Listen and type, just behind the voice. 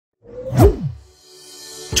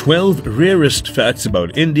12 Rarest Facts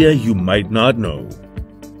About India You Might Not Know.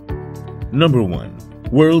 Number 1.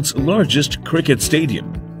 World's Largest Cricket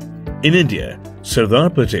Stadium. In India, Sardar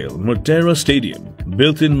Patel Motera Stadium,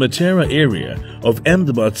 built in Motera area of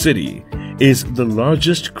Ahmedabad city, is the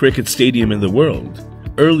largest cricket stadium in the world.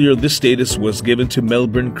 Earlier, this status was given to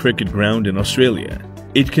Melbourne Cricket Ground in Australia.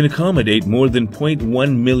 It can accommodate more than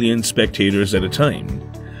 0.1 million spectators at a time.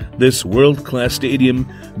 This world-class stadium,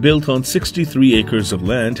 built on 63 acres of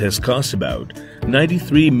land, has cost about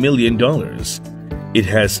 $93 million. It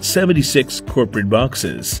has 76 corporate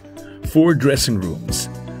boxes, 4 dressing rooms,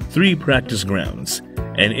 3 practice grounds,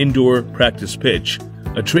 an indoor practice pitch,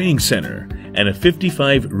 a training center, and a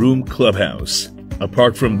 55-room clubhouse.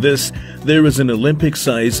 Apart from this, there is an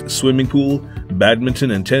Olympic-size swimming pool,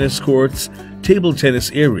 badminton and tennis courts, table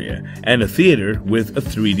tennis area, and a theater with a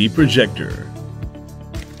 3D projector.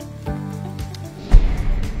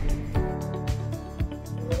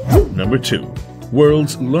 Number 2.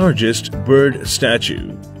 World's Largest Bird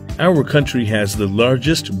Statue. Our country has the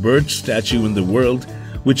largest bird statue in the world,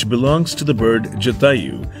 which belongs to the bird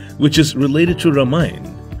Jatayu, which is related to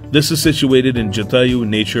Ramayana. This is situated in Jatayu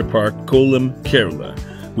Nature Park, Kollam, Kerala,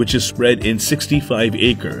 which is spread in 65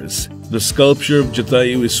 acres. The sculpture of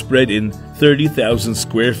Jatayu is spread in 30,000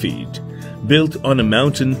 square feet. Built on a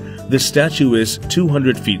mountain, the statue is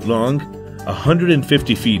 200 feet long,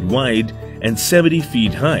 150 feet wide, and 70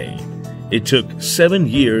 feet high. It took 7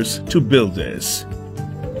 years to build this.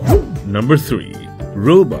 Number 3.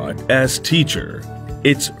 Robot as teacher.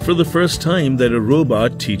 It's for the first time that a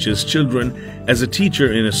robot teaches children as a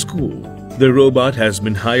teacher in a school. The robot has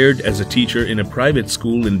been hired as a teacher in a private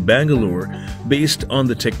school in Bangalore based on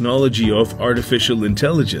the technology of artificial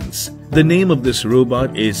intelligence. The name of this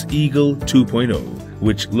robot is Eagle 2.0,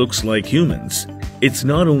 which looks like humans. It's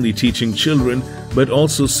not only teaching children, but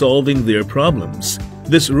also solving their problems.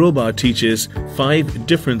 This robot teaches 5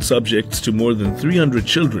 different subjects to more than 300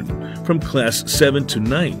 children from class 7 to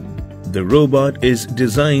 9. The robot is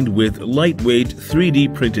designed with lightweight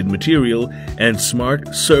 3D printed material and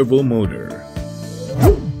smart servo motor.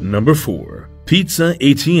 Number 4. Pizza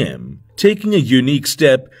ATM. Taking a unique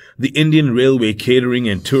step, the Indian Railway Catering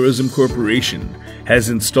and Tourism Corporation has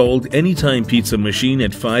installed Anytime Pizza machine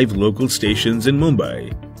at 5 local stations in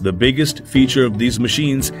Mumbai. The biggest feature of these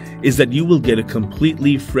machines is that you will get a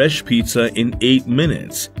completely fresh pizza in 8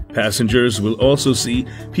 minutes. Passengers will also see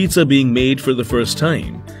pizza being made for the first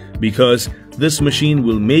time, because this machine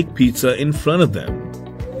will make pizza in front of them.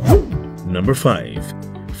 Number 5.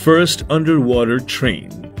 First underwater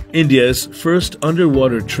train. India's first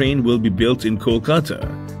underwater train will be built in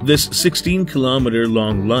Kolkata. This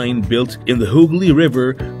 16-kilometer-long line built in the Hooghly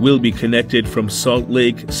River will be connected from Salt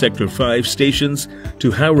Lake Sector 5 stations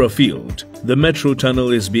to Howrah Field. The metro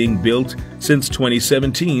tunnel is being built since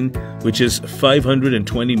 2017, which is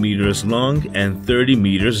 520 meters long and 30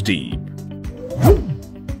 meters deep.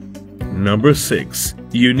 Number 6.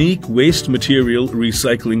 Unique Waste Material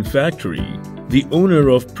Recycling Factory. The owner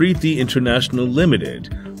of Preeti International Limited,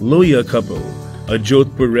 Loya couple, a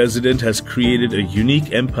Jodhpur resident, has created a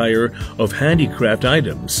unique empire of handicraft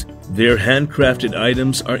items. Their handcrafted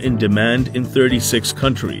items are in demand in 36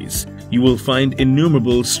 countries. You will find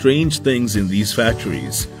innumerable strange things in these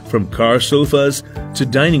factories, from car sofas to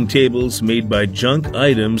dining tables made by junk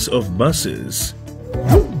items of buses.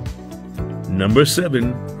 Number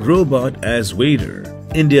 7. Robot as waiter.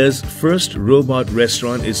 India's first robot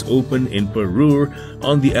restaurant is open in Parur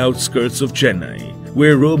on the outskirts of Chennai,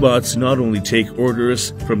 where robots not only take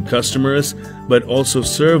orders from customers but also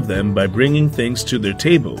serve them by bringing things to their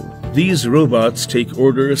table. These robots take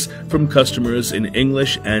orders from customers in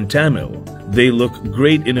English and Tamil. They look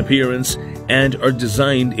great in appearance and are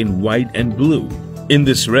designed in white and blue. In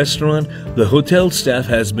this restaurant, the hotel staff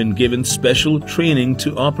has been given special training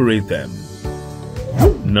to operate them.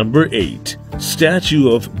 Number 8. Statue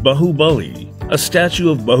of Bahubali. A statue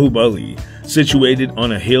of Bahubali, situated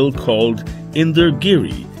on a hill called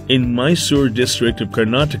Indragiri in Mysore district of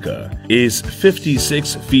Karnataka, is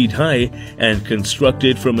 56 feet high and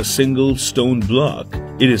constructed from a single stone block.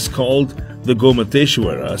 It is called the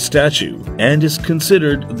Gomateshwara statue and is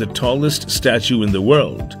considered the tallest statue in the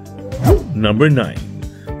world. Number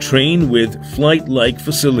 9. Train with flight-like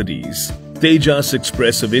facilities. Tejas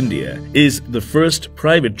Express of India is the first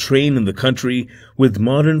private train in the country with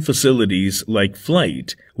modern facilities like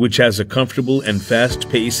flight, which has a comfortable and fast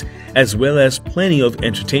pace as well as plenty of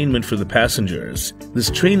entertainment for the passengers. This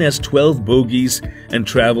train has 12 bogies and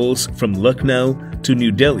travels from Lucknow to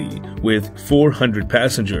New Delhi with 400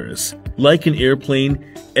 passengers. Like an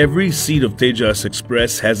airplane, every seat of Tejas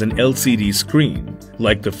Express has an LCD screen.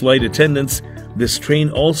 Like the flight attendants, This train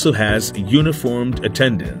also has uniformed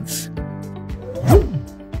attendants.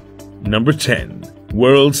 Number 10.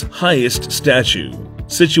 World's highest statue.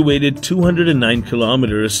 Situated 209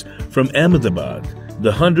 kilometers from Ahmedabad,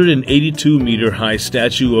 the 182-meter-high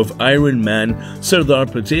statue of Iron Man Sardar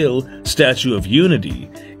Patel, Statue of Unity,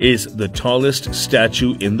 is the tallest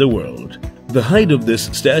statue in the world. The height of this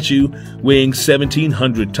statue, weighing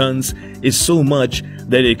 1,700 tons, is so much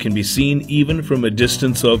that it can be seen even from a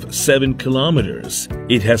distance of 7 kilometers.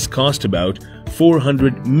 It has cost about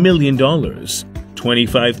 $400 million.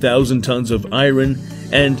 25,000 tons of iron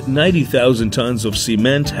and 90,000 tons of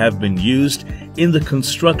cement have been used in the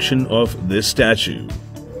construction of this statue.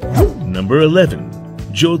 Number 11.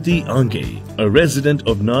 Jyoti Ange, a resident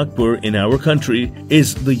of Nagpur in our country,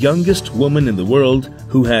 is the youngest woman in the world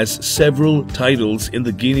who has several titles in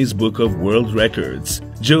the Guinness Book of World Records.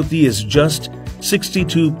 Jyoti is just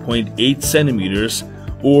 62.8 centimeters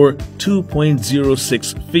or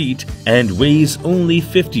 2.06 feet and weighs only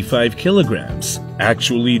 55 kilograms.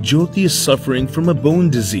 Actually, Jyoti is suffering from a bone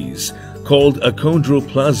disease called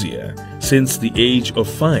achondroplasia since the age of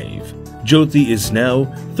 5. Jyoti is now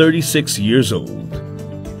 36 years old.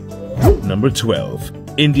 Number 12.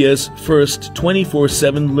 India's first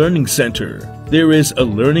 24/7 learning center. There is a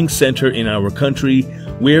learning center in our country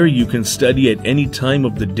where you can study at any time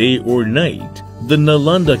of the day or night. The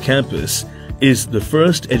Nalanda campus is the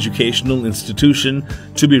first educational institution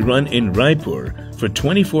to be run in Raipur for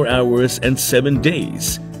 24 hours and 7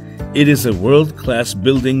 days. It is a world-class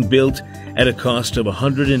building built at a cost of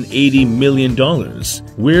 $180 million,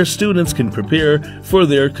 where students can prepare for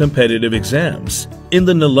their competitive exams. In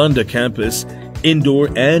the Nalanda campus, indoor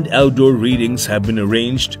and outdoor readings have been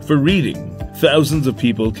arranged for reading. Thousands of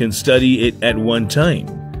people can study it at one time.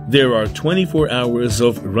 There are 24 hours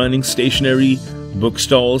of running stationery,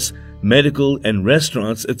 bookstalls, medical and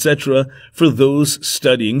restaurants, etc. for those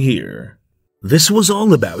studying here. This was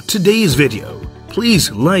all about today's video.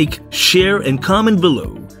 Please like, share, and comment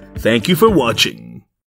below. Thank you for watching.